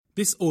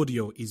This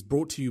audio is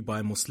brought to you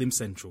by Muslim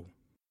Central.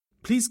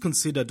 Please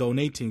consider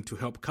donating to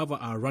help cover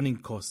our running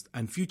costs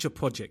and future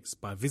projects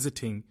by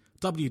visiting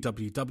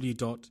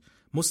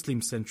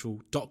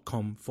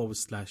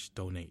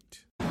www.muslimcentral.com/donate.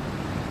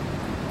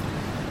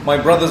 My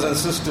brothers and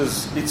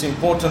sisters, it's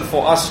important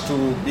for us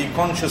to be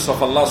conscious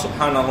of Allah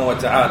subhanahu wa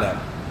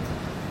ta'ala.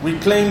 We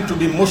claim to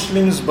be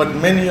Muslims, but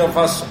many of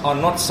us are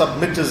not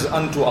submitters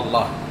unto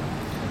Allah.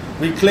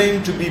 We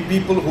claim to be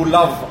people who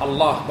love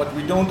Allah, but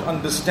we don't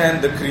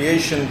understand the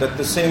creation that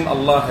the same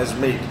Allah has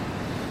made.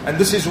 And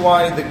this is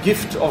why the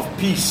gift of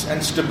peace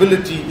and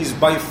stability is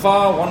by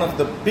far one of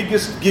the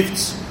biggest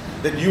gifts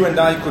that you and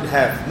I could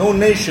have. No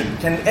nation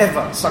can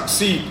ever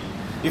succeed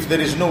if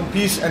there is no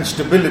peace and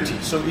stability.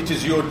 So it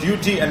is your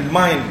duty and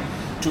mine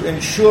to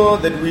ensure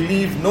that we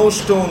leave no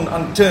stone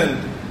unturned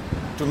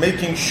to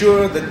making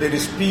sure that there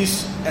is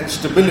peace and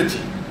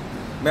stability.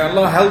 May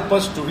Allah help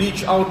us to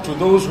reach out to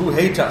those who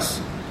hate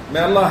us. May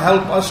Allah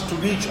help us to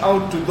reach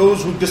out to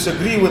those who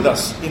disagree with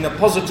us in a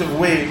positive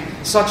way,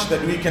 such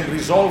that we can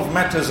resolve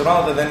matters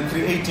rather than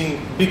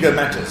creating bigger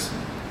matters.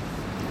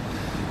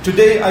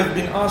 Today I've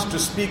been asked to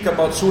speak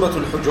about Surah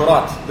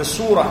Hujurat, the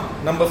surah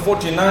number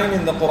 49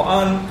 in the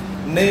Quran,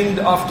 named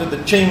after the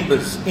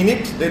chambers. In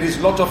it there is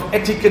a lot of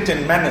etiquette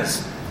and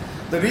manners.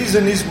 The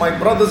reason is, my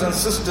brothers and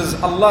sisters,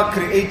 Allah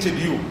created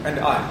you and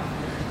I.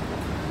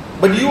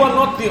 But you are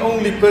not the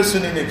only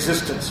person in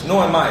existence,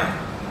 nor am I.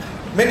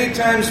 Many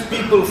times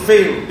people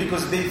fail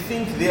because they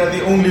think they are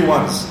the only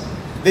ones.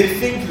 They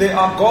think they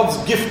are God's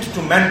gift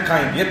to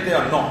mankind, yet they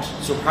are not.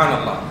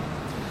 Subhanallah.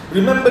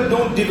 Remember,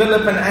 don't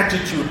develop an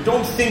attitude.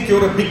 Don't think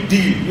you're a big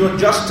deal. You're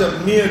just a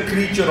mere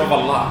creature of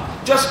Allah.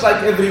 Just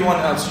like everyone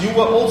else. You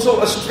were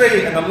also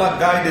astray and Allah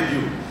guided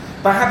you.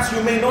 Perhaps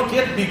you may not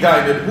yet be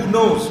guided. Who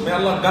knows? May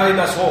Allah guide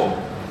us all.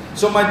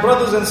 So my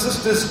brothers and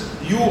sisters,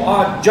 you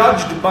are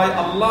judged by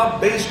Allah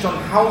based on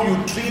how you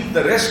treat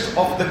the rest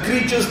of the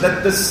creatures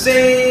that the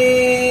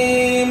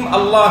same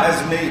Allah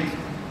has made.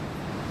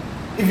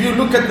 If you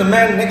look at the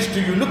man next to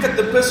you, look at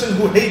the person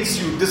who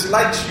hates you,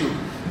 dislikes you.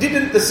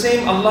 Didn't the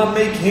same Allah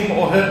make him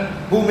or her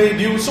who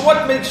made you? So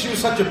what makes you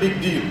such a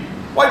big deal?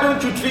 Why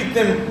don't you treat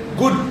them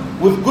good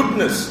with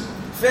goodness,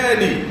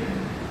 fairly?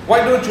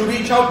 Why don't you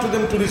reach out to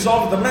them to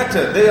resolve the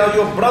matter? They are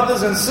your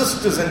brothers and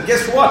sisters, and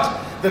guess what?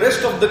 The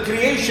rest of the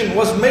creation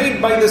was made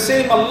by the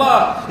same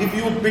Allah. If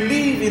you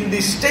believe in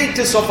the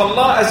status of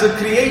Allah as a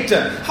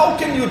creator, how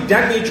can you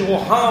damage or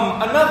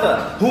harm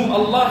another whom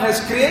Allah has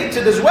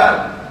created as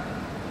well?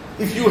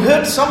 If you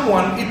hurt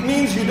someone, it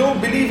means you don't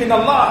believe in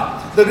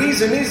Allah. The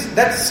reason is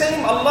that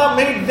same Allah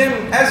made them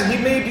as He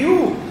made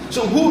you.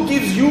 So who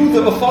gives you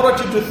the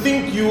authority to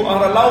think you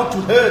are allowed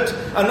to hurt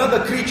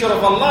another creature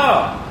of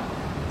Allah?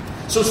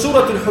 So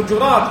Surah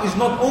Al-Hujurat is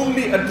not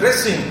only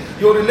addressing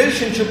your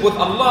relationship with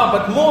Allah,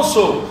 but more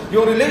so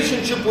your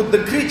relationship with the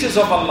creatures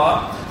of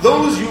Allah,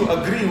 those you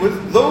agree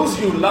with, those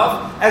you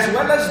love, as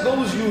well as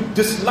those you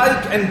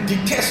dislike and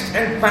detest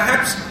and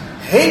perhaps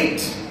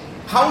hate.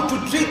 How to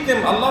treat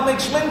them, Allah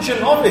makes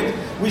mention of it.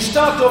 We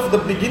start off the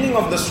beginning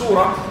of the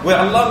surah where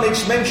Allah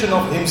makes mention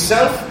of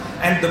Himself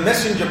and the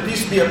Messenger,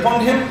 peace be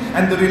upon him,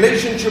 and the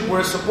relationship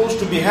we're supposed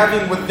to be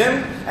having with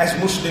them as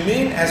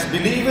Muslimin, as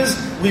believers.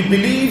 We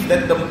believe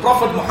that the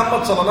Prophet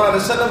Muhammad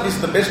ﷺ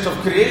is the best of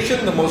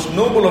creation, the most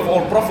noble of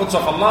all prophets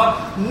of Allah.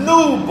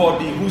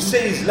 Nobody who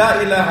says La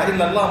ilaha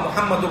illallah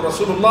Muhammadur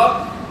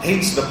Rasulullah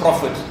hates the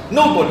Prophet.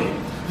 Nobody.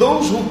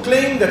 Those who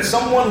claim that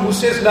someone who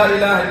says La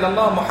ilaha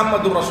illallah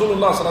Muhammadur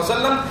Rasulullah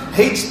ﷺ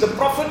hates the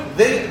Prophet,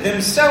 they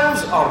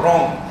themselves are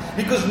wrong.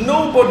 Because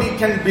nobody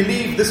can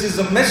believe this is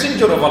a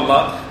messenger of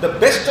Allah, the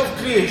best of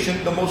creation,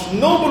 the most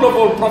noble of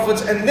all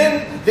prophets, and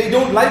then they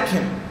don't like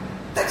him.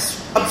 That's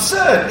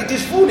absurd. It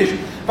is foolish.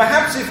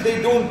 Perhaps if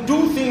they don't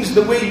do things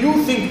the way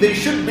you think they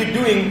should be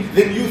doing,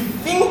 then you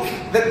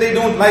think that they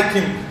don't like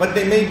him, but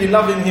they may be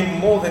loving him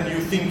more than you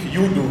think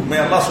you do. May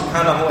Allah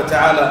subhanahu wa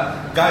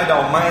ta'ala guide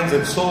our minds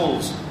and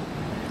souls.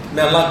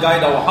 May Allah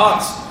guide our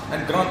hearts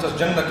and grant us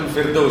Jannatul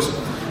Firdaus.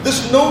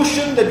 This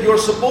notion that you're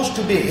supposed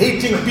to be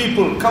hating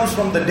people comes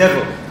from the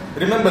devil.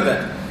 Remember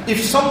that.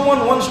 If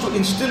someone wants to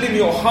instill in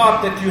your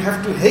heart that you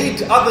have to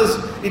hate others,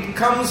 it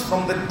comes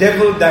from the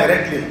devil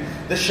directly.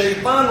 The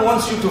shaitan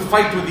wants you to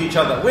fight with each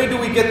other. Where do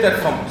we get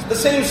that from? The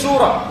same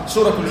surah,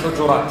 Surah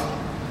Al-Hujurat.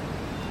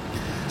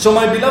 So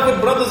my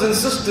beloved brothers and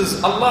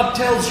sisters, Allah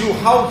tells you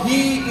how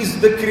He is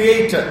the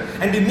creator.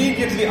 And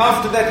immediately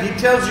after that, He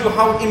tells you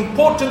how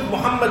important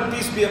Muhammad,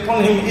 peace be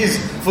upon him, is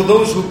for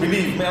those who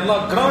believe. May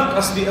Allah grant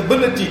us the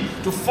ability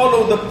to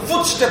follow the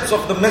footsteps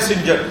of the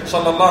Messenger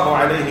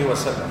sallallahu alayhi wa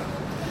sallam.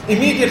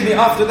 Immediately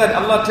after that,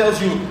 Allah tells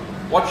you,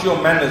 watch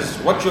your manners,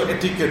 watch your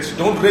etiquettes.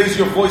 Don't raise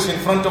your voice in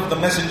front of the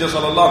Messenger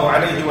sallallahu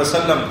alayhi wa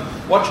sallam.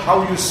 Watch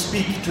how you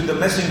speak to the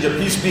Messenger,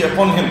 peace be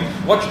upon him.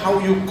 Watch how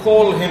you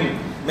call him.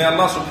 May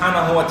Allah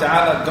subhanahu wa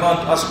ta'ala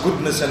grant us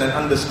goodness and an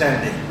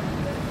understanding.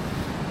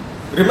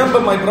 Remember,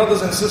 my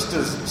brothers and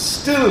sisters,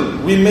 still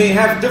we may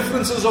have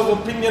differences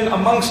of opinion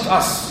amongst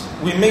us.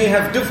 We may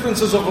have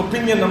differences of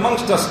opinion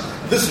amongst us.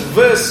 This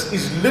verse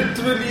is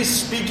literally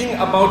speaking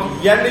about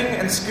yelling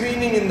and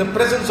screaming in the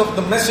presence of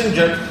the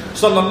Messenger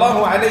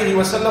sallallahu alaihi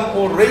wasallam,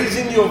 or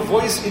raising your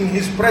voice in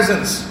his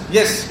presence.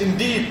 Yes,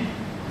 indeed.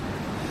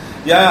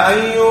 يا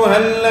أيها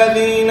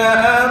الذين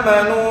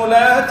آمنوا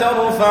لا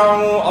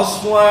ترفعوا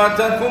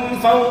أصواتكم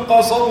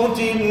فوق صوت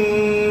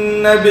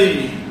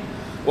النبي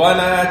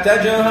ولا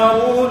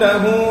تجهروا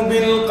له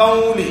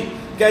بالقول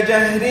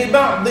كجهر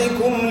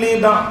بعضكم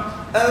لبعض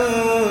أن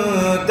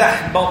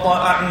تحبط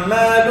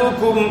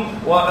أعمالكم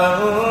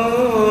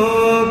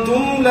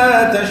وأنتم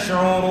لا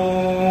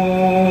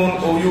تشعرون.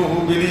 O you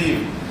who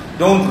believe,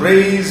 don't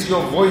raise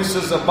your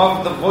voices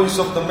above the voice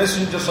of the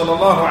Messenger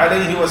sallallahu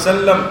alaihi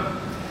wasallam,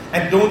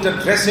 and don't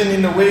address him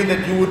in a way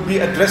that you would be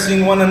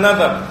addressing one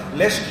another,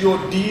 lest your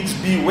deeds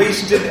be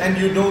wasted and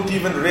you don't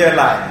even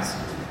realize.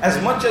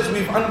 As much as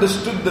we've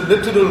understood the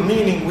literal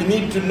meaning, we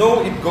need to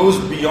know it goes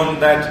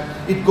beyond that.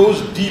 It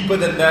goes deeper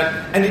than that.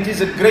 And it is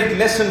a great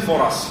lesson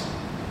for us.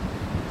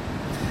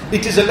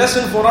 It is a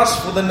lesson for us,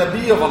 for the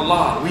Nabi of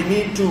Allah. We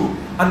need to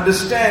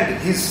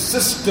understand his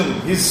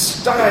system, his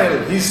style,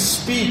 his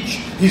speech,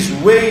 his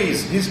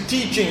ways, his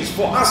teachings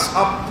for us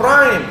are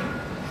prime.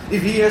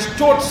 If he has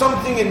taught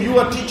something and you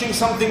are teaching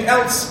something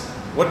else,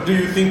 what do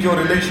you think your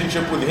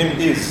relationship with him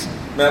is?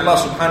 May Allah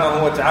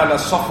subhanahu wa ta'ala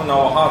soften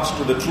our hearts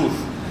to the truth.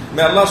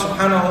 May Allah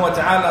subhanahu wa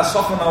ta'ala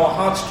soften our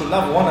hearts to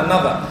love one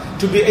another,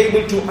 to be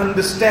able to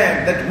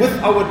understand that with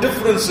our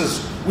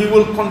differences, we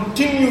will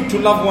continue to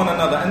love one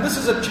another. And this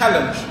is a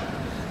challenge.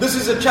 This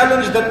is a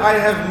challenge that I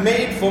have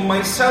made for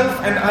myself,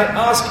 and I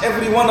ask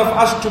every one of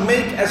us to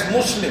make as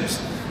Muslims.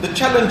 The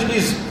challenge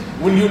is,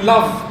 will you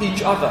love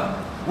each other?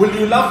 Will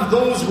you love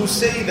those who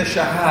say the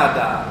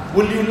shahada?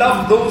 Will you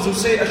love those who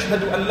say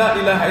ashhadu an la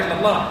ilaha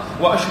illallah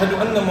wa ashhadu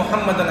anna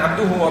muhammadan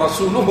abduhu wa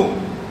rasuluhu?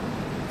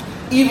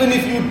 Even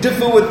if you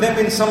differ with them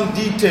in some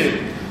detail,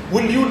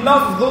 will you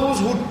love those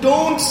who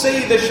don't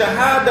say the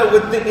shahada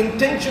with the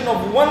intention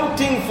of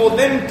wanting for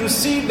them to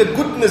see the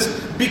goodness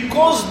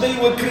because they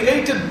were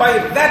created by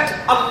that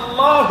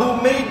Allah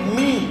who made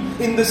me?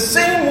 In the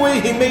same way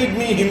He made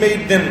me, He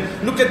made them.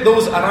 Look at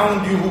those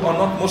around you who are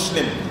not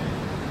Muslim.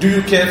 Do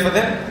you care for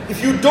them?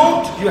 If you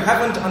don't, you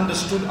haven't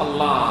understood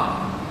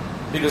Allah.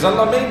 Because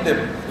Allah made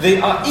them. They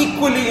are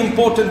equally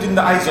important in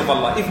the eyes of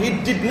Allah. If He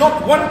did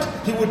not want,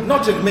 He would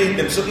not have made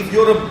them. So if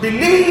you're a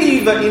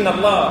believer in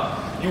Allah,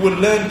 you will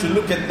learn to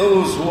look at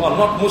those who are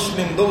not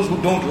Muslim, those who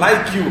don't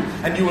like you,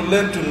 and you will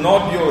learn to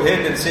nod your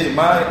head and say,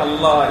 my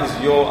Allah is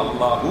your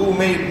Allah. Who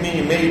made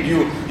me, made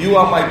you. You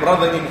are my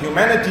brother in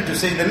humanity, to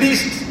say the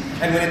least.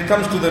 And when it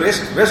comes to the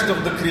rest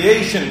of the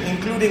creation,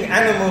 including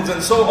animals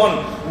and so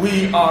on,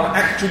 we are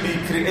actually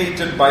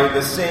created by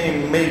the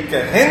same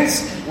maker.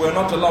 Hence, we're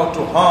not allowed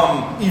to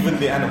harm even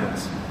the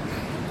animals.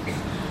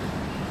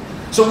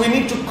 So we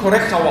need to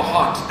correct our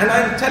heart. And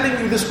I'm telling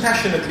you this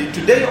passionately.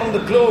 Today on the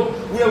globe,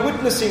 we are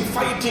witnessing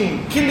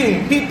fighting,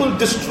 killing, people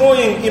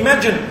destroying.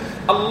 Imagine,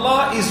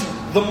 Allah is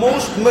the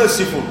most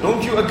merciful.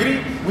 Don't you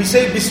agree? We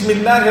say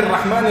Bismillahir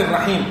Rahmanir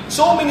Rahim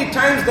so many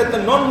times that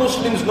the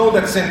non-Muslims know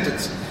that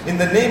sentence. In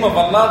the name of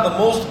Allah, the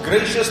most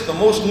gracious, the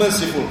most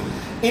merciful.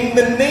 In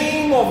the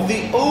name of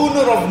the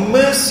owner of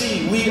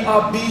mercy, we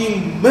are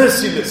being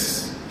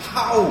merciless.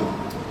 How?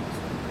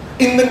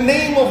 In the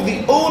name of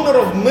the owner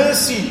of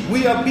mercy,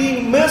 we are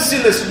being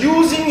merciless.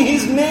 Using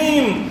His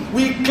name,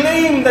 we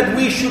claim that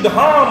we should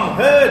harm,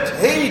 hurt,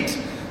 hate,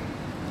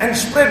 and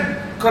spread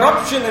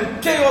corruption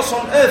and chaos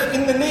on earth.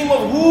 In the name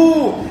of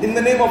who? In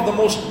the name of the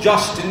most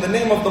just, in the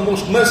name of the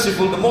most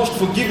merciful, the most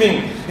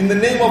forgiving, in the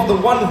name of the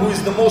one who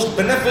is the most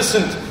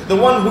beneficent, the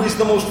one who is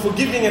the most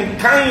forgiving and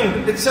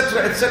kind,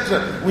 etc.,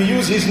 etc. We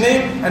use His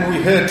name and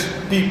we hurt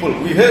people,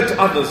 we hurt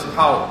others.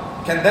 How?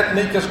 Can that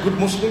make us good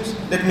Muslims?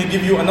 Let me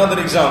give you another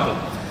example.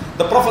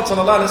 The Prophet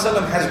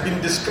ﷺ has been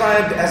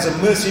described as a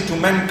mercy to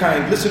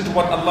mankind. Listen to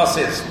what Allah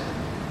says.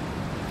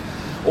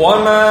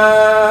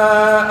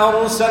 وَمَا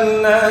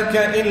أَرْسَلْنَاكَ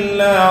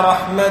إِلَّا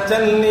رَحْمَةً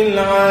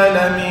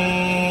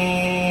لِلْعَالَمِينَ.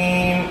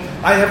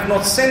 I have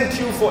not sent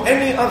you for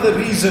any other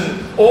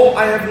reason, or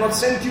I have not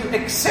sent you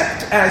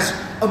except as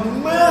a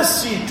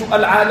mercy to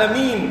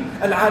Al-Alameen.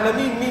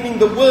 Al-Alameen meaning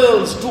the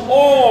worlds, to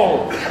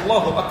all.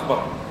 Allahu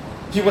Akbar.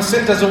 He was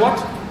sent as a what?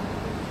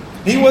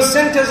 He was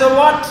sent as a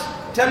what?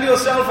 Tell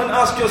yourself and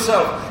ask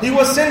yourself. He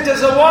was sent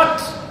as a what?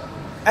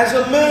 As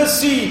a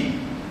mercy.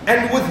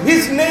 And with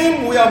His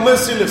name we are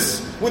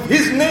merciless. With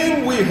His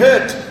name we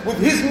hurt. With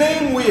His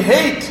name we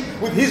hate.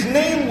 With His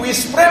name we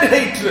spread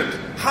hatred.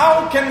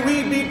 How can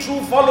we be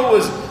true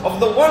followers of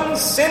the one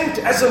sent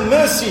as a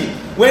mercy?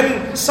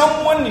 When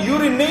someone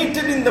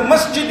urinated in the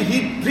masjid,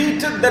 he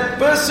treated that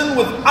person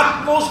with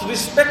utmost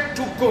respect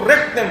to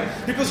correct them.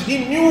 Because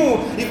he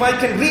knew, if I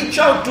can reach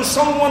out to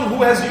someone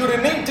who has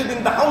urinated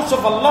in the house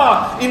of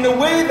Allah in a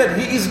way that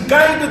he is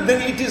guided,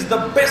 then it is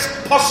the best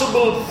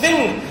possible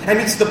thing. And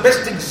it's the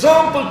best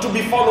example to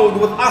be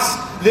followed with us.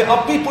 There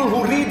are people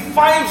who read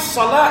 5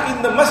 salah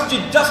in the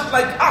masjid just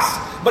like us.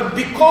 But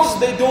because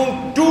they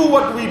don't do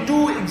what we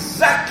do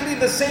exactly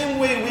the same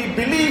way we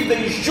believe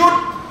they should,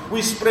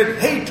 we spread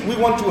hate, we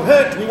want to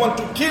hurt, we want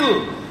to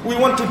kill. We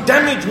want to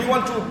damage, we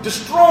want to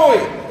destroy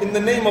in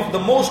the name of the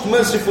most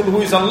merciful,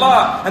 who is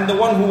Allah, and the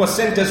one who was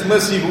sent as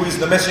mercy, who is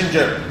the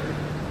messenger.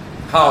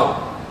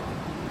 How?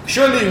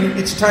 Surely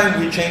it's time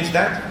we change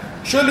that.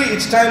 Surely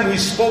it's time we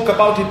spoke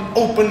about it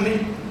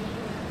openly.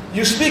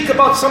 You speak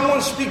about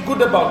someone, speak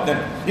good about them.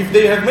 If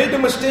they have made a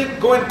mistake,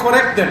 go and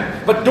correct them.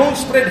 But don't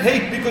spread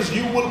hate, because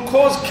you will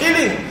cause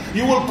killing,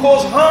 you will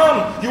cause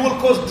harm, you will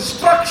cause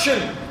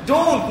destruction.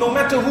 Don't, no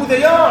matter who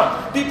they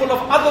are. People of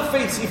other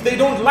faiths, if they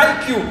don't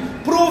like you,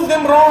 prove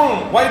them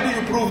wrong. Why do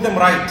you prove them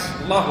right?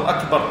 Allahu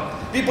Akbar.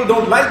 People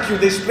don't like you,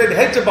 they spread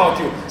hate about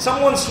you.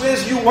 Someone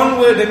swears you one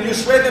word and you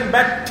swear them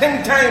back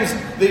 10 times,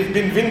 they've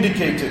been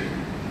vindicated.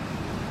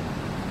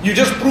 You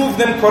just prove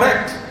them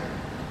correct.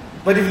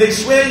 But if they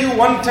swear you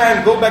one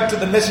time, go back to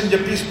the messenger,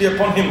 peace be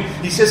upon him.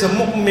 He says a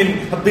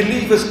mu'min, a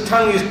believer's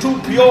tongue is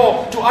too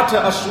pure to utter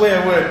a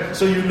swear word.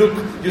 So you look,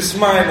 you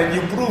smile, and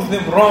you prove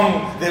them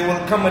wrong. There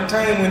will come a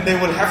time when they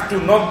will have to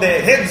nod their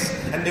heads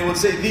and they will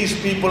say, these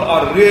people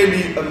are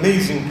really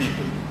amazing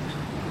people.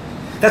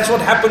 That's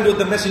what happened with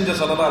the Messenger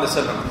sallallahu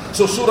alaihi wasallam.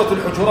 So Surah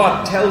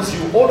Al-Hujurat tells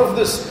you all of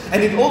this,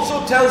 and it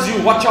also tells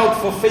you, watch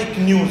out for fake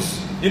news.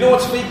 You know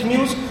what's fake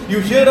news? You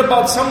hear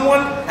about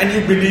someone and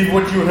you believe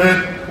what you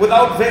heard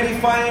without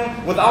verifying,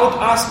 without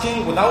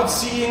asking, without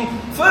seeing.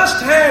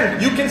 First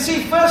hand, you can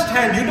see first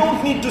hand. You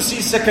don't need to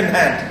see second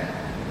hand.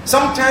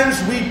 Sometimes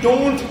we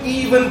don't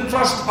even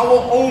trust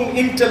our own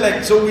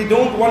intellect, so we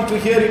don't want to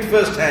hear it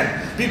first hand.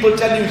 People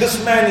tell you,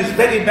 this man is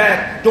very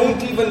bad,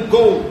 don't even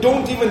go,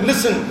 don't even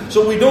listen.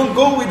 So we don't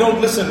go, we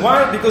don't listen.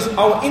 Why? Because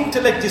our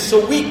intellect is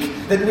so weak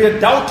that we are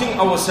doubting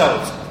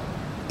ourselves.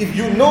 If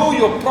you know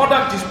your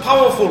product is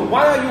powerful,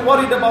 why are you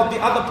worried about the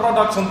other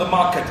products on the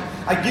market?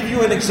 I give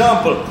you an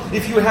example.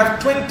 If you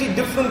have 20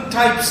 different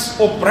types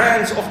or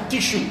brands of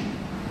tissue,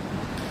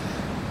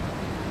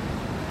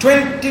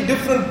 20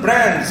 different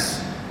brands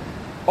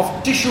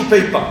of tissue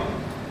paper,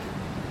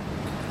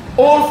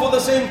 all for the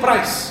same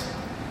price,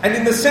 and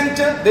in the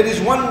center there is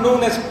one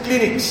known as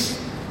Clinics.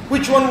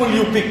 Which one will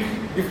you pick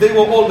if they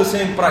were all the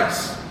same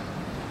price?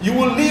 You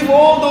will leave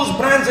all those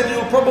brands and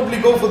you'll probably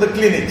go for the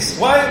Clinics.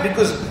 Why?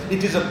 Because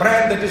it is a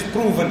brand that is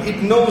proven.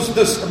 It knows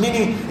this,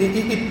 meaning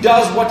it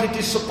does what it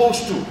is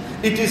supposed to.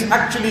 It is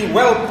actually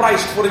well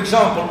priced, for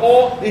example.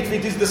 Or if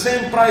it is the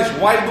same price,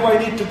 why do I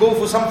need to go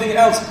for something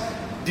else?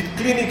 Did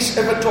Clinics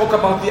ever talk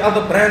about the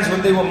other brands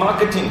when they were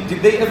marketing?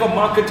 Did they ever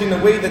market in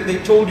a way that they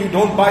told you,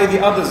 don't buy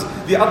the others,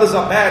 the others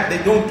are bad,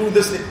 they don't do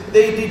this?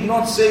 They did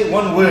not say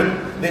one word.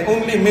 They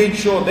only made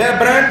sure their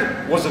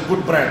brand was a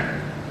good brand.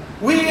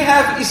 We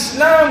have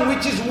Islam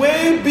which is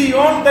way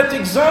beyond that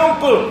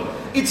example.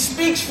 It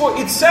speaks for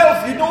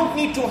itself. You don't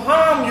need to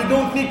harm, you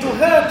don't need to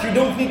hurt, you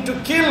don't need to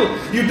kill,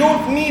 you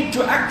don't need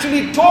to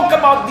actually talk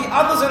about the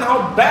others and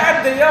how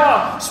bad they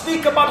are.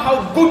 Speak about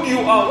how good you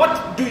are.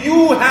 What do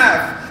you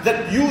have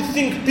that you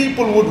think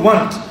people would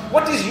want?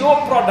 What is your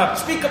product?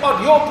 Speak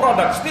about your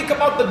product. Speak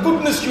about the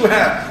goodness you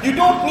have. You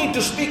don't need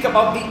to speak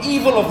about the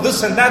evil of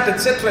this and that,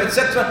 etc.,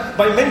 etc.,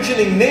 by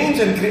mentioning names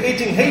and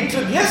creating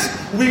hatred. Yes,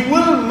 we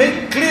will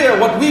make clear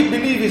what we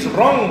believe is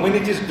wrong when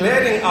it is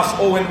glaring us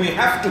or when we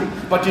have to,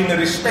 but in a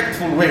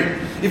respectful way.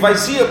 If I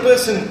see a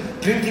person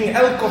drinking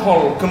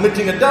alcohol,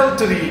 committing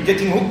adultery,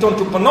 getting hooked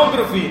onto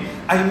pornography,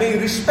 I may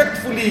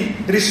respectfully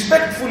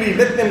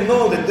let them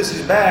know that this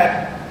is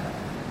bad,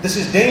 this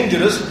is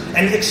dangerous,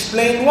 and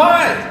explain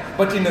why.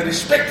 But in a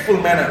respectful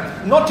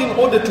manner, not in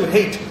order to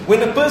hate.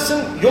 When a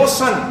person, your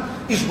son,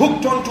 is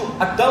hooked onto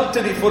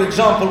adultery, for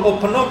example, or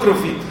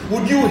pornography,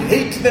 would you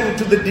hate them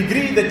to the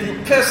degree that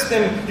you curse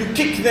them, you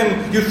kick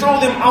them, you throw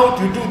them out,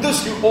 you do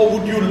this, or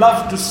would you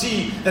love to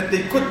see that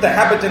they quit the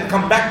habit and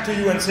come back to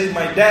you and say,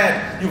 my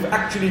dad, you've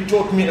actually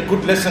taught me a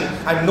good lesson,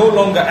 I'm no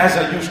longer as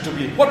I used to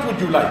be? What would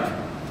you like?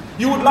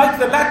 You would like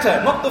the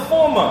latter, not the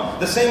former.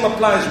 The same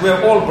applies. We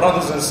are all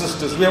brothers and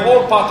sisters. We are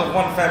all part of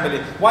one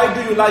family. Why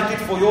do you like it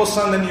for your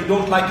son and you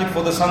don't like it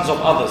for the sons of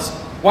others?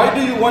 Why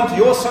do you want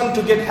your son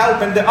to get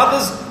help and the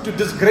others to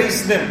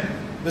disgrace them?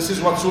 This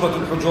is what Surah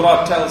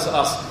Al-Hujurat tells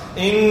us.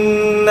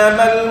 إِنَّمَا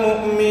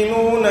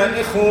الْمُؤْمِنُونَ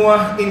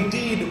إِخْوَةٌ.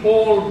 Indeed,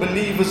 all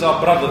believers are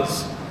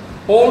brothers.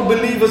 All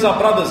believers are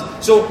brothers.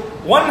 So,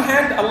 one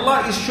hand,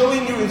 Allah is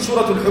showing you in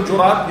Surah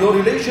Al-Hujurat your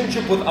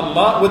relationship with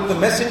Allah, with the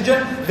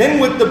Messenger,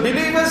 then with the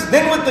believers,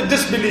 then with the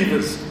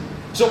disbelievers.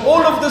 So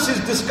all of this is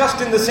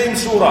discussed in the same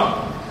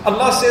surah.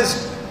 Allah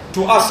says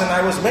to us, and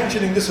I was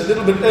mentioning this a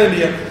little bit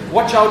earlier,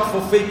 watch out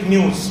for fake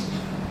news.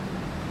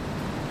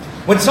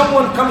 When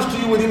someone comes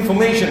to you with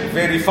information,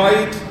 verify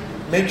it,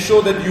 make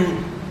sure that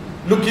you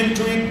look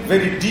into it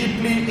very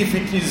deeply. If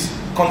it is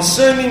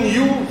concerning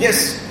you,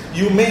 yes,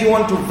 you may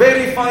want to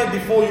verify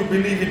before you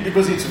believe it,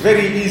 because it's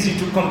very easy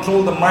to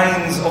control the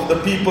minds of the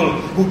people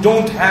who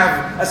don't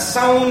have a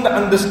sound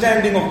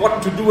understanding of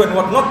what to do and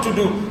what not to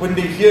do when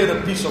they hear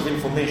a piece of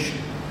information.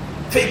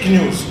 Fake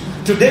news.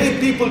 Today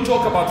people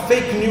talk about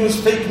fake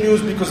news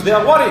because they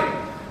are worried.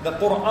 The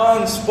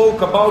Quran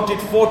spoke about it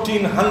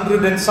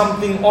 1400 and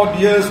something odd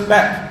years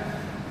back.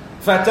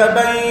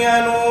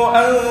 فَتَبَيَّنُوا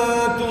أَن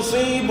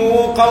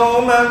تُصِيبُوا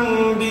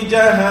قَوْمًا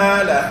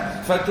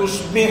بِجَهَالَةٍ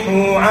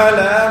فَتُصْبِحُوا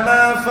عَلَى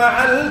مَا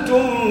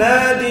فَعَلْتُمْ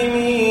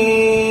نَادِمِينَ.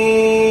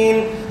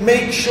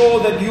 Make sure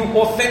that you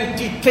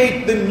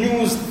authenticate the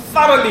news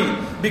thoroughly,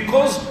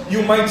 because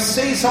you might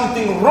say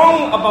something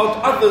wrong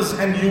about others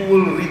and you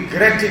will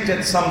regret it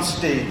at some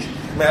stage.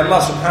 May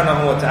Allah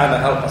subhanahu wa ta'ala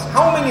help us.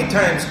 How many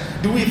times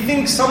do we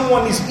think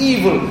someone is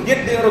evil,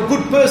 yet they are a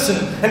good person?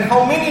 And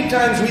how many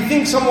times we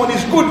think someone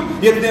is good,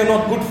 yet they are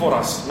not good for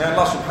us? May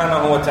Allah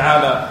subhanahu wa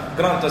ta'ala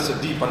grant us a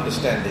deep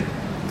understanding.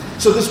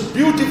 So this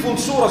beautiful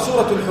surah,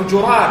 Surah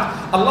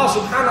Hujurat, Allah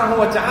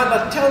subhanahu wa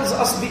ta'ala tells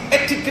us the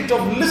etiquette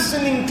of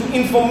listening to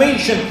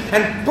information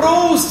and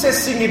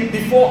processing it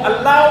before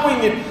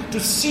allowing it to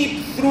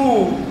seep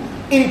through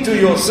into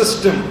your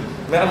system.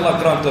 May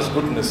Allah grant us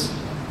goodness.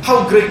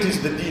 How great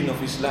is the deen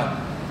of Islam?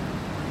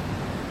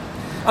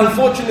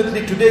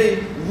 Unfortunately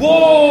today,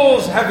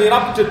 wars have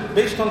erupted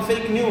based on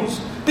fake news.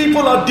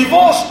 People are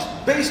divorced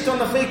based on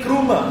a fake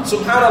rumor.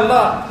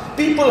 Subhanallah.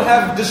 People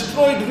have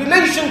destroyed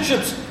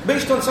relationships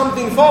based on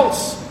something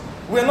false.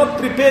 We are not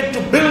prepared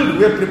to build,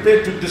 we are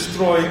prepared to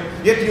destroy.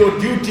 Yet your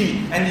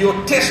duty and your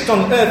test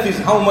on earth is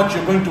how much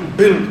you're going to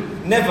build,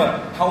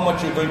 never how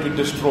much you're going to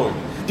destroy.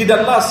 Did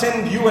Allah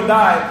send you and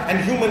I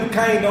and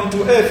humankind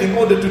onto earth in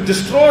order to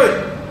destroy?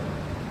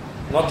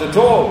 Not at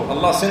all.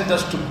 Allah sent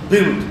us to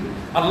build.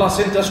 Allah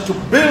sent us to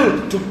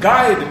build, to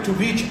guide, to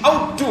reach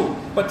out to.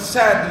 But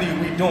sadly,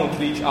 we don't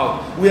reach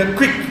out. We are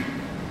quick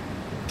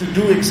to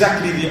do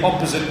exactly the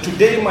opposite.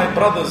 Today, my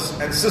brothers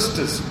and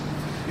sisters,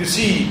 you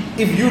see,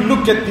 if you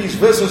look at these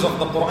verses of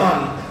the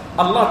Quran,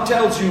 Allah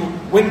tells you,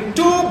 when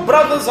two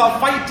brothers are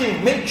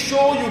fighting, make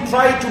sure you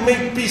try to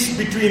make peace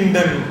between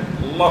them.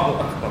 Allahu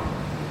Akbar.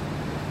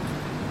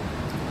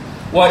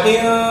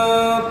 وَإِن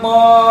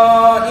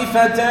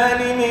طَائِفَتَانِ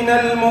مِنَ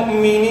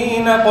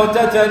الْمُؤْمِنِينَ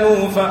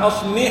اقْتَتَلُوا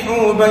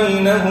فَأَصْلِحُوا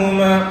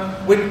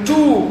بَيْنَهُمَا. When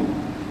two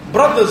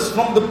brothers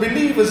from the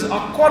believers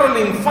are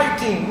quarreling,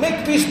 fighting,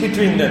 make peace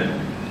between them.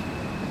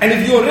 And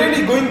if you're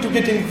really going to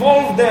get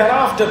involved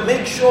thereafter,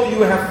 make sure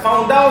you have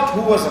found out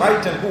who was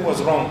right and who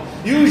was wrong.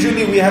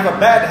 Usually we have a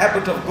bad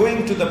habit of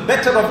going to the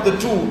better of the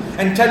two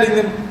and telling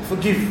them,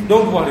 forgive,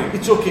 don't worry,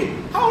 it's okay.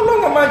 How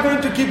long am I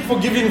going to keep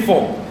forgiving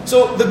for?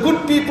 So the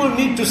good people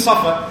need to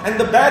suffer, and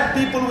the bad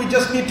people, we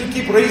just need to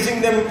keep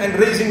raising them and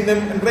raising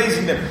them and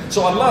raising them.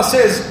 So Allah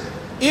says,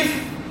 if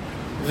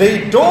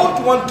they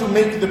don't want to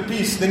make the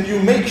peace, then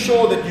you make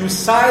sure that you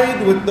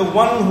side with the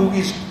one who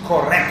is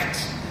correct.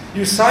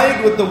 You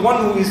side with the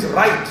one who is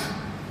right.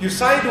 You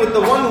side with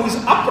the one who is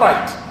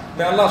upright.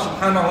 May Allah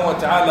subhanahu wa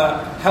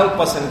ta'ala help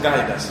us and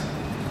guide us.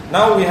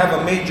 Now we have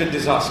a major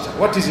disaster.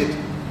 What is it?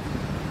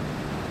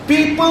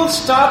 People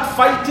start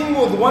fighting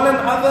with one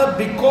another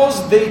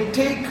because they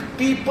take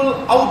people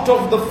out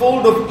of the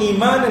fold of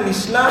Iman and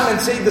Islam and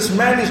say this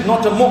man is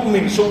not a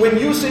mu'min. So when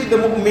you say the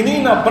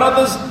mu'mineen are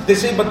brothers, they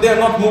say but they are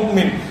not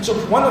mu'min. So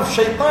one of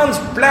shaitan's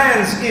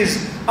plans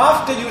is,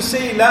 after you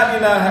say La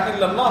ilaha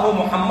illallah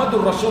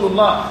Muhammadur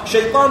Rasulullah,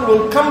 shaitan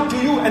will come to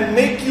you and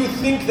make you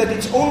think that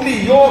it's only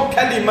your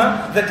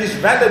kalima that is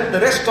valid, the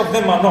rest of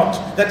them are not.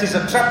 That is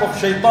a trap of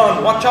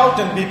shaitan. Watch out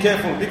and be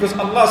careful, because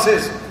Allah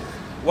says,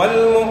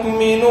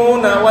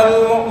 وَالْمُؤْمِنُونَ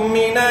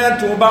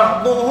وَالْمُؤْمِنَاتُ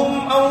بَعْضُهُمْ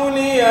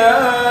أَوْلِيَاءُ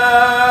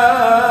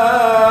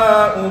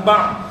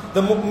بَعْضٍ.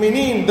 The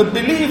mu'mineen, the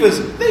believers,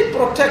 they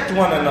protect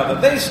one another.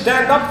 They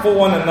stand up for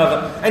one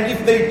another. And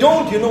if they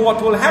don't, you know what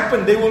will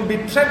happen? They will be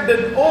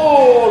treaded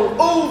all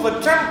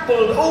over,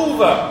 trampled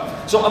over.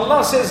 So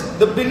Allah says,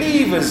 the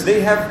believers,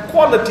 they have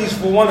qualities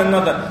for one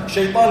another.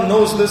 Shaitan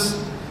knows this.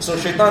 So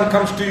shaitan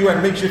comes to you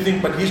and makes you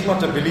think, but he's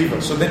not a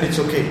believer, so then it's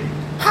okay.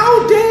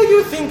 How dare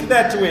you think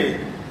that way?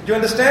 Do you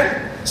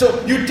understand?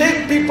 So you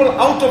take people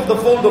out of the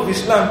fold of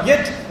Islam.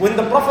 Yet when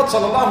the Prophet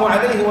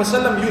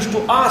ﷺ used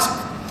to ask,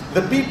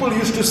 the people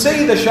used to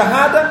say the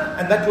Shahada,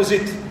 and that was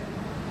it.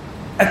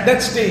 At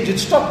that stage, it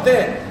stopped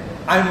there.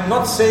 I'm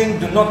not saying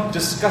do not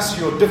discuss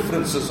your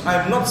differences.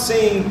 I'm not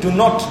saying do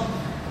not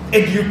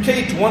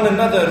educate one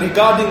another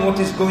regarding what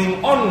is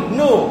going on.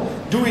 No,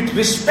 do it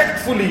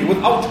respectfully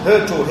without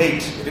hurt or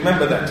hate.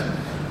 Remember that.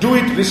 Do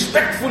it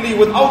respectfully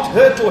without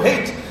hurt or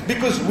hate.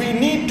 Because we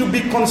need to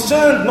be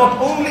concerned not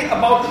only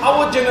about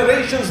our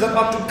generations that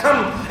are to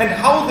come and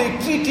how they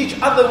treat each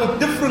other with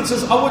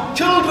differences. Our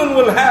children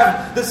will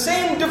have the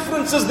same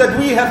differences that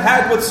we have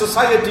had with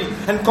society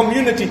and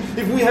community.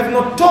 If we have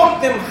not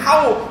taught them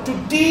how to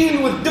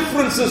deal with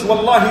differences,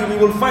 wallahi, we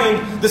will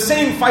find the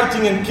same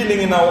fighting and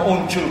killing in our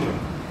own children.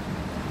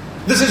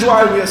 This is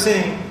why we are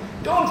saying,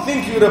 don't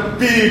think you're a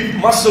big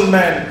muscle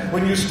man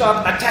when you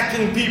start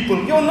attacking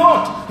people. You're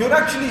not. You're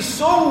actually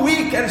so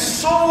weak and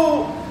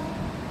so...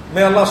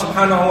 May Allah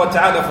subhanahu wa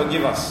ta'ala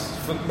forgive us.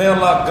 May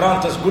Allah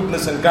grant us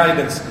goodness and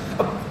guidance.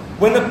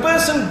 When a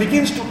person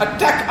begins to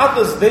attack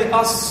others, they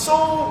are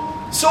so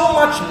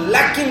much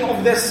lacking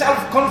of their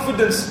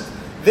self-confidence.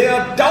 They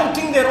are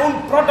doubting their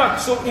own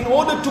product. So in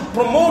order to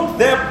promote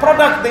their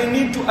product, they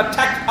need to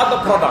attack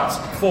other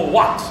products. For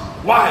what?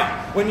 Why?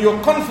 When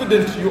you're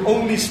confident, you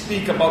only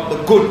speak about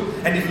the good.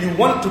 And if you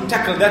want to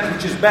tackle that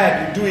which is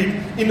bad, you do it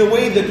in a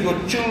way that your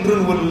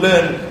children will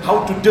learn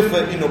how to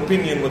differ in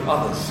opinion with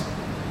others.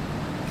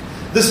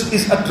 This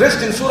is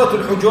addressed in Surah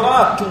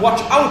Al-Hujurat to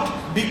watch out,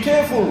 be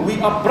careful, we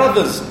are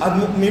brothers.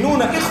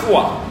 Al-mu'minuna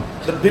ikhwa.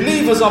 The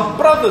believers are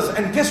brothers,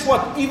 and guess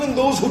what? Even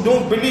those who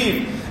don't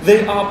believe,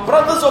 they are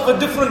brothers of a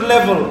different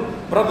level.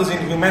 Brothers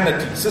in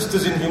humanity,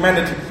 sisters in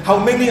humanity. How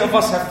many of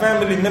us have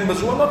family members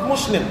who are not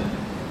Muslim?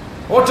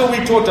 What are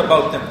we taught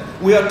about them?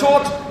 We are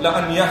taught,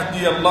 لَأَنْ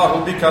يَهْدِيَ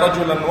اللَّهُ بِكَ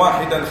رَجُلًا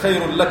وَاحِدًا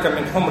خَيْرٌ لَكَ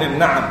مِنْ حُمْرِ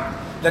النَّعَمِ.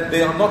 That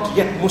they are not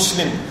yet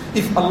Muslim.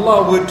 If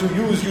Allah were to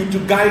use you to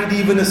guide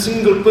even a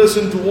single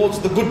person towards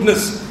the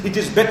goodness, it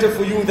is better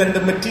for you than the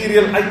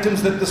material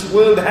items that this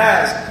world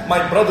has.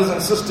 My brothers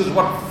and sisters,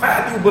 what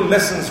valuable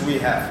lessons we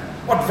have.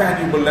 What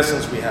valuable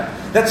lessons we have.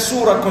 That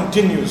surah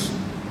continues.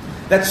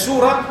 That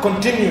surah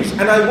continues.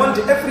 And I want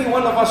every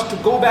one of us to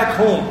go back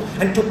home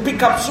and to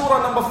pick up surah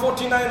number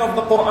 49 of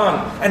the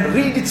Quran and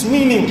read its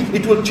meaning.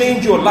 It will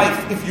change your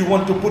life if you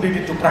want to put it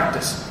into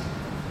practice.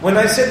 When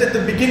I said at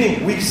the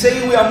beginning, we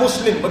say we are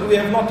Muslim, but we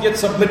have not yet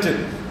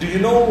submitted. Do you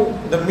know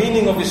the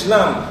meaning of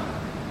Islam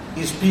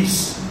is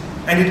peace?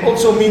 And it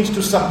also means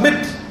to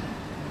submit.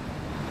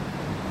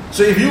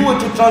 So if you were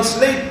to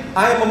translate,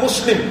 I am a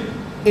Muslim,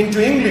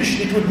 into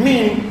English, it would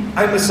mean,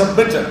 I'm a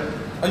submitter.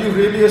 Are you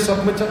really a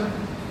submitter?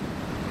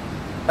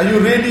 Are you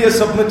really a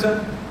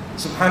submitter?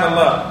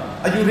 Subhanallah.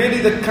 Are you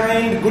really the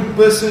kind, good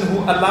person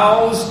who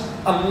allows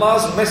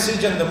Allah's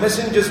message and the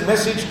messenger's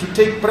message to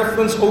take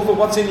preference over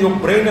what's in your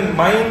brain and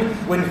mind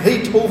when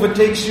hate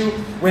overtakes you,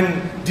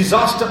 when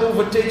disaster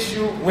overtakes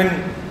you, when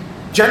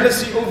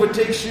jealousy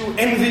overtakes you,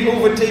 envy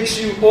overtakes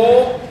you?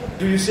 Or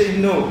do you say,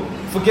 no,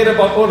 forget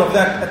about all of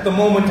that, at the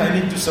moment I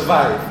need to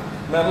survive.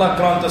 May Allah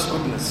grant us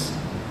goodness.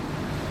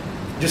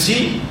 You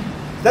see,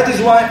 that is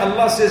why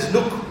Allah says,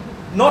 look,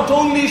 not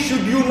only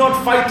should you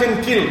not fight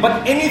and kill,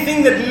 but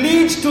anything that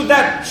leads to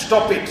that,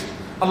 stop it.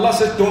 Allah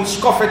says, don't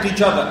scoff at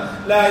each other.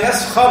 لا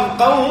يسخر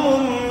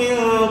قوم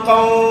من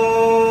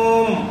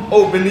قوم.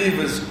 Oh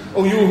believers,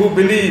 oh you who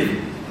believe,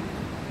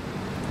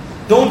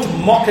 don't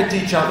mock at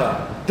each other.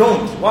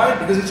 Don't. Why?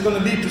 Because it's going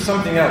to lead to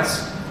something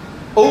else.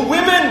 Oh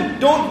women,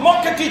 don't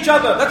mock at each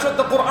other. That's what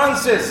the Quran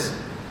says.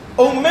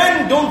 Oh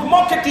men, don't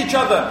mock at each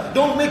other.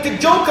 Don't make a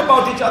joke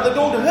about each other.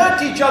 Don't hurt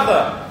each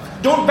other.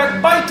 Don't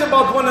backbite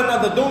about one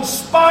another. Don't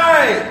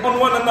spy on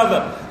one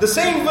another. The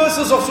same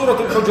verses of Surah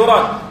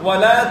Al-Hujurat.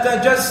 وَلَا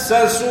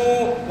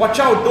تَجَسَّسُوا. Watch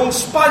out, don't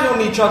spy on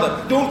each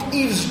other. Don't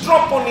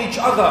eavesdrop on each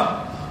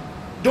other.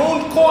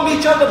 Don't call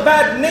each other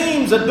bad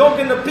names. A dog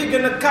and a pig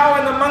and a cow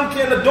and a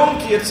monkey and a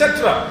donkey,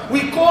 etc.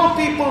 We call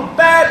people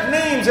bad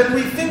names and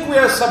we think we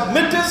are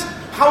submitters.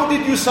 How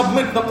did you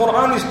submit? The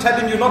Quran is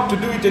telling you not to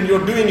do it and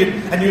you're doing it,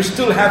 and you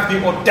still have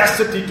the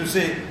audacity to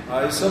say,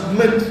 I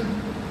submit.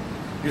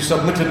 You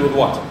submitted with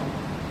what?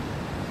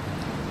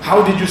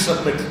 How did you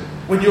submit?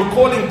 When you're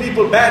calling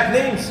people bad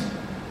names,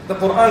 the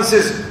Quran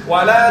says,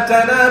 وَلَا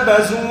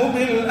تَنَابَزُوا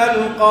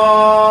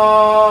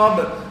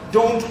بِالْأَلْقَابِ.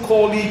 Don't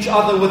call each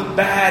other with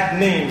bad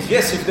names.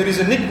 Yes, if there is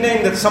a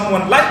nickname that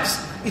someone likes,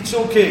 it's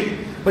okay.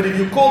 But if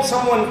you call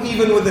someone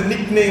even with a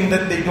nickname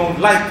that they don't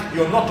like,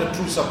 you're not a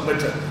true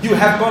submitter. You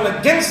have gone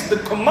against the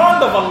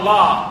command of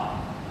Allah.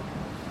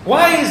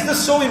 Why is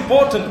this so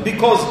important?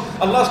 Because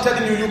Allah is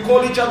telling you, you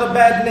call each other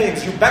bad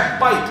names, you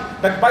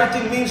backbite.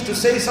 Backbiting means to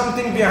say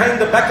something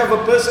behind the back of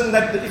a person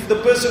that if the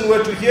person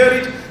were to hear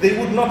it, they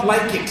would not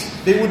like it.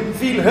 They would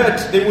feel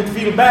hurt, they would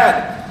feel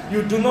bad.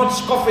 You do not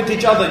scoff at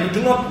each other, you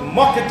do not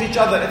mock at each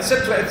other,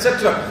 etc.,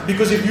 etc.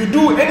 Because if you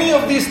do any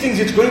of these things,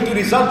 it's going to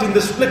result in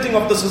the splitting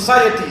of the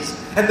societies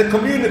and the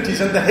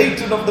communities and the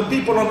hatred of the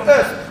people on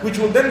earth, which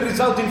will then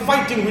result in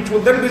fighting, which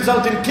will then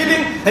result in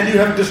killing, and you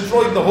have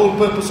destroyed the whole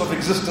purpose of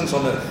existence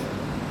on earth.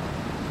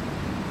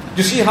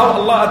 You see how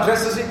Allah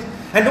addresses it?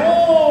 And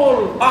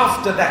all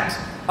after that,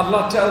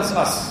 Allah tells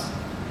us,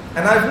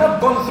 and I've not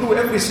gone through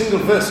every single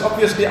verse,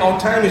 obviously our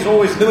time is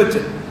always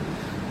limited,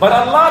 but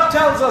Allah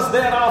tells us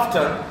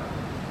thereafter,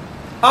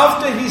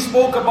 after He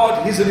spoke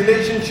about His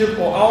relationship,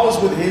 or ours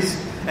with His,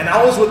 and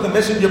ours with the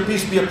Messenger,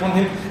 peace be upon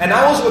him, and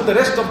ours with the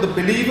rest of the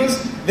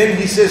believers, then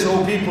He says,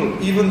 oh people,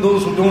 even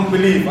those who don't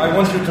believe, I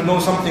want you to know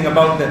something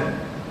about them.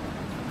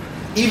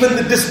 Even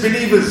the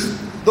disbelievers,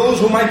 those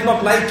who might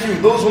not like you,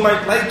 those who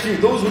might like you,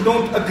 those who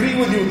don't agree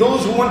with you,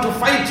 those who want to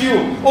fight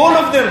you, all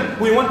of them,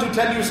 we want to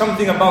tell you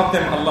something about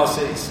them, Allah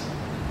says.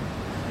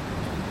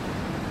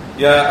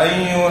 Ya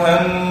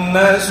ayyuhan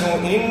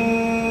nasu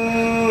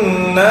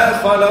inna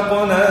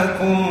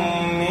khalaqnakum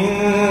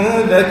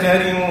min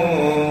dhakarin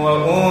wa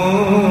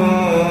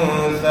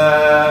untha.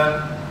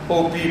 O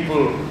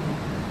people,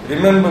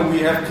 remember we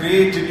have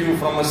created you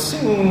from a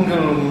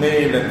single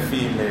male and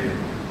female.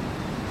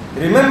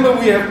 Remember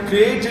we have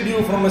created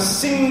you from a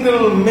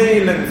single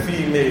male and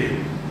female.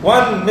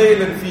 One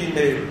male and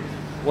female.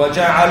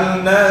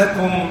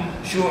 وَجَعَلْنَاكُمْ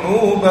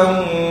شُعُوبًا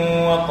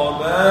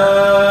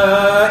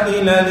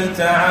وَقَبَائِلَ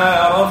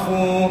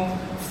لِتَعَارَفُوا.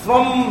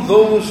 From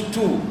those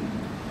two,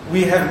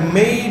 we have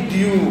made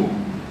you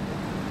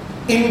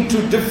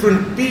into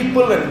different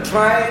people and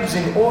tribes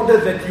in order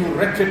that you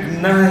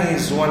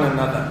recognize one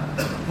another.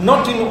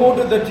 Not in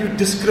order that you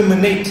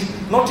discriminate,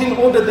 not in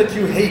order that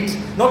you hate,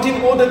 not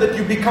in order that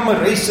you become a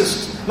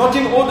racist, not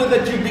in order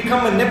that you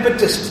become a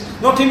nepotist,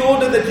 not in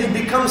order that you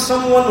become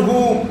someone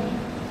who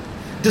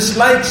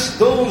dislikes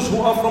those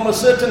who are from a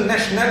certain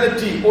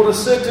nationality or a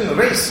certain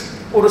race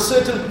or a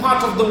certain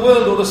part of the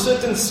world or a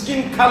certain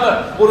skin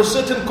color or a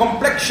certain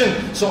complexion.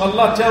 So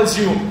Allah tells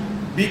you,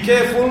 be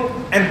careful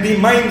and be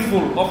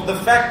mindful of the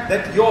fact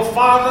that your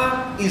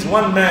father is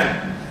one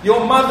man,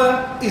 your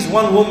mother is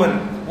one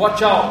woman.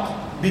 Watch out,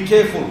 be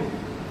careful.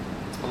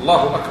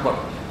 Allahu Akbar.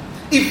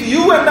 If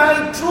you and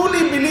I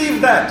truly believe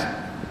that,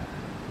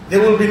 there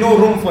will be no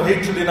room for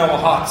hatred in our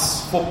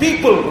hearts. For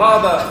people,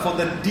 rather for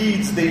the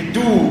deeds they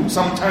do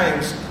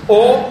sometimes,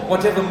 or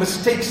whatever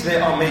mistakes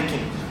they are making.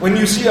 When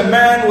you see a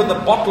man with a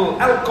bottle,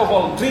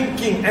 alcohol,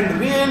 drinking, and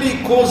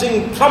really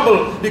causing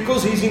trouble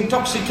because he's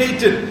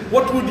intoxicated,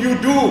 what would you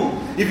do?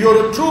 If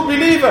you're a true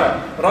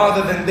believer,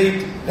 rather than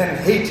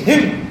hate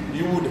him,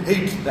 you would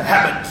hate the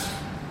habit.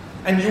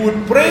 And you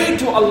would pray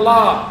to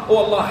Allah, oh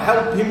Allah,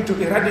 help him to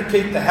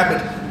eradicate the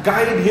habit.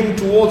 Guide him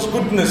towards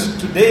goodness.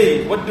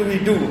 Today, what do?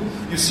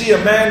 You see a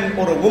man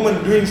or a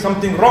woman doing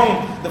something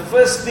wrong, the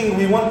first thing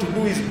we want to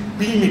do is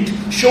beam it.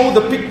 Show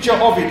the picture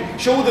of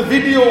it. Show the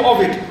video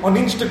of it on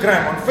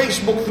Instagram, on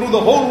Facebook, through the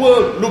whole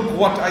world. Look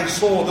what I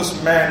saw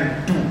this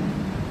man do.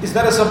 Is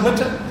that a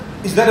submitter?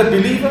 Is that a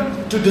believer?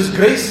 To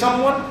disgrace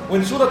someone?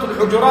 When Surah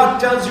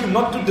Hujurat tells you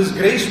not to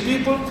disgrace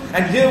people,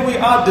 and here we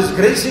are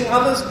disgracing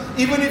others,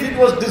 even if it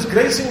was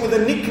disgracing with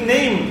a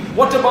nickname,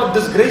 what about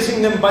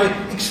disgracing them by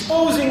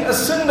exposing a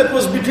sin that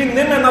was between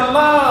them and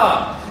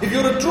Allah? If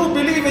you're a true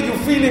believer, you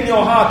feel in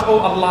your heart, oh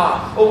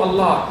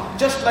Allah,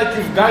 just like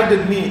you've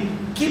guided me,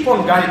 keep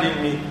on guiding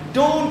me.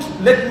 Don't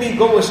let me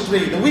go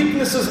astray. The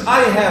weaknesses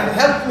I have,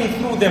 help me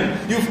through them.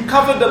 You've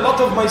covered a lot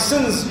of my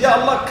sins. Ya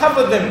Allah,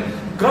 cover them.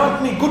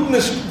 Grant me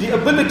goodness, the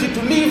ability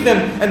to leave them.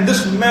 And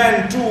this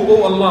man too,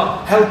 oh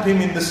Allah, help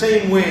him in the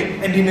same way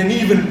and in an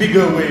even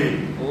bigger way.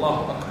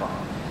 Allahu Akbar.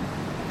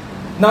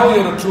 Now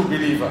you're a true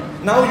believer.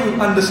 Now you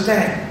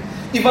understand.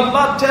 If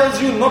Allah tells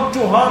you not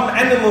to harm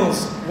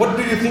animals, what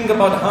do you think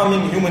about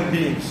harming human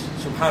beings?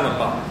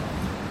 Subhanallah.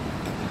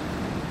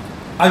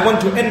 I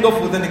want to end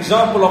off with an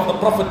example of the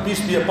Prophet,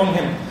 peace be upon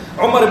him.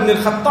 Umar ibn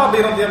al-Khattab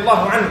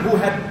radiallahu anhu, who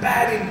had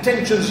bad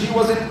intentions. He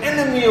was an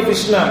enemy of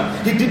Islam.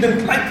 He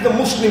didn't like the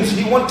Muslims.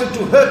 He wanted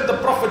to hurt the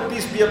Prophet,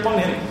 peace be upon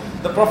him.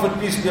 The Prophet,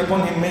 peace be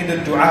upon him, made a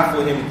dua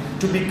for him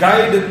to be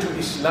guided to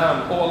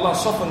Islam. Oh Allah,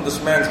 soften this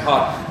man's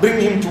heart.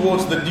 Bring him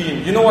towards the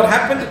deen. You know what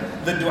happened?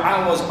 The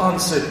dua was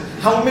answered.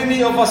 How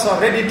many of us are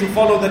ready to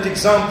follow that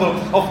example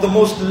of the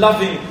most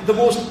loving, the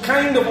most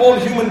kind of all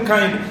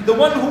humankind, the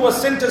one who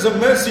was sent as a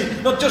mercy,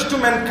 not just to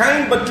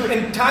mankind, but to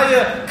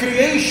entire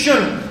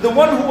creation, the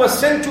one who was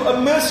sent to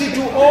a mercy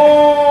to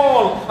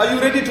all. Are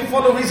you ready to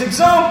follow his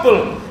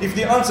example? If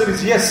the answer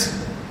is yes,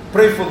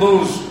 pray for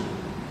those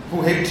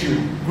who hate you,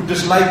 who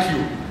dislike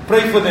you.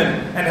 Pray for them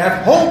and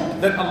have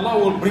hope that Allah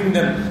will bring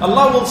them.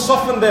 Allah will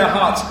soften their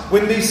hearts.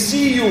 When they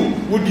see you,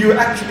 would you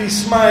actually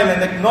smile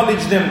and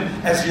acknowledge them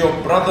as your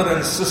brother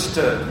and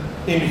sister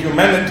in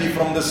humanity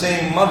from the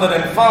same mother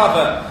and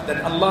father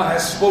that Allah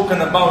has spoken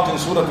about in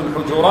Surah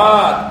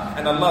Al-Hujurat.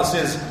 And Allah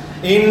says,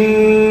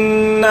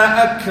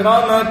 Inna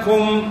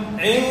akramakum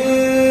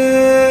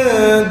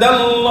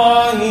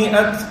indallahi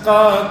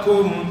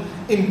atqakum.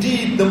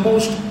 Indeed, the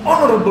most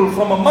honorable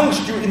from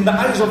amongst you in the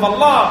eyes of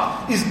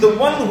Allah is the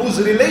one whose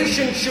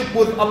relationship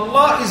with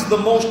Allah is the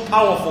most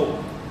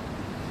powerful.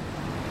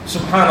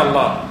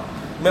 Subhanallah.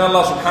 May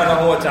Allah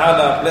subhanahu wa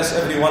ta'ala bless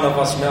every one of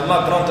us. May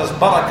Allah grant us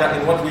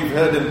barakah in what we've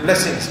heard and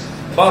blessings.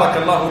 بارك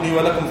الله لي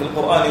ولكم في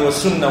القرآن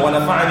والسنة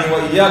ونفعني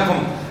وإياكم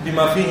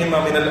بما فيهما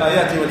من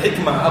الآيات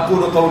والحكمة.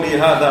 أقول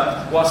قولي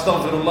هذا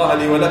وأستغفر الله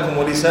لي ولكم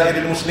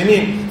ولسائر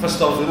المسلمين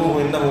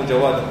فاستغفروه إنه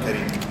جواد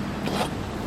كريم.